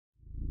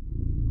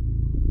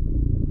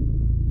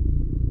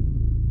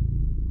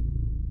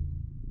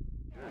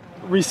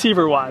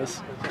receiver-wise,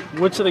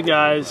 which of the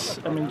guys,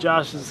 I mean,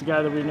 Josh is the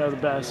guy that we know the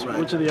best. Right.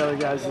 Which of the other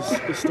guys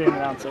is standing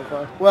out so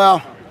far?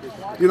 Well,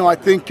 you know, I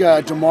think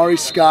Damari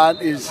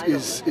Scott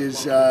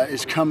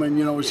is coming.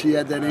 You know, as he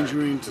had that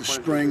injury into the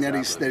spring that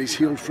he's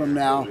healed from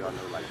now.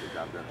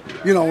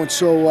 You know, and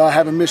so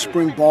having missed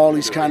spring ball,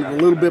 he's kind of a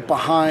little bit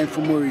behind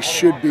from where he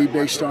should be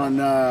based on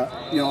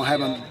you know,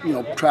 having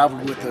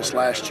traveled with us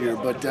last year.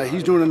 But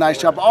he's doing a nice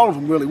job. All of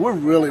them really. We're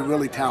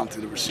really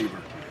talented at receiver.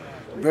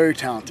 Very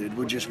talented.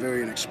 We're just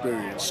very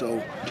inexperienced.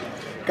 So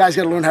guys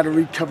got to learn how to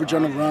read coverage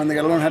on the run. They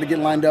got to learn how to get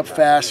lined up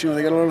fast. You know,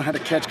 they got to learn how to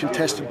catch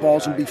contested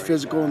balls and be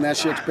physical, and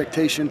that's the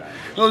expectation. You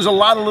know, there's a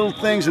lot of little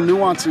things and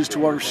nuances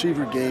to our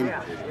receiver game,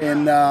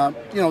 and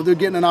you know, they're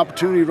getting an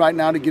opportunity right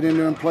now to get in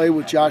there and play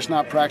with Josh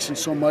not practicing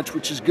so much,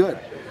 which is good.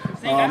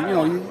 You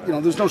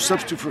know, there's no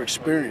substitute for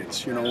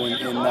experience. You know,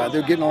 and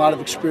they're getting a lot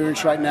of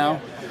experience right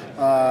now.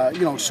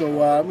 You know,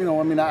 so you know,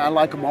 I mean, I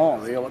like them all.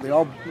 They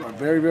all are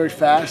very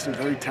fast and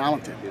very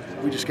talented.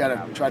 We just got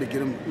to try to get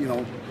them, you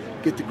know,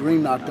 get the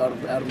green knocked out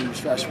of them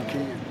as fast as we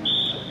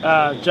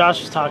can.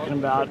 Josh was talking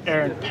about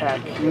Aaron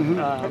Peck and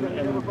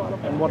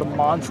what a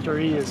monster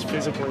he is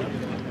physically.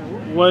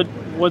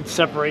 What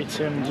separates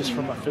him just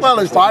from a physical Well,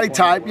 his body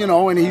standpoint? type, you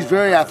know, and he's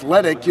very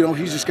athletic. You know,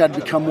 he's just got to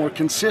become more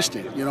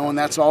consistent. You know, and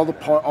that's all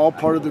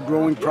part of the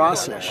growing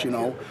process. You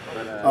know,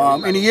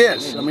 and he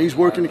is. I mean, he's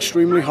working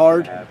extremely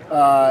hard,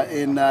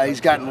 and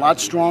he's gotten a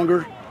lot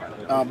stronger.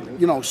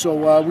 You know,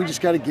 so we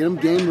just got to get him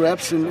game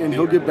reps, and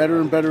he'll get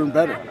better and better and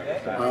better.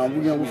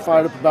 You know, we're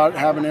fired up about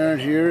having Aaron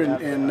here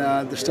and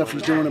the stuff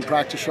he's doing in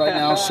practice right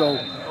now. So,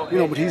 you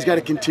know, but he's got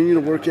to continue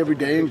to work every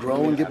day and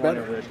grow and get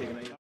better.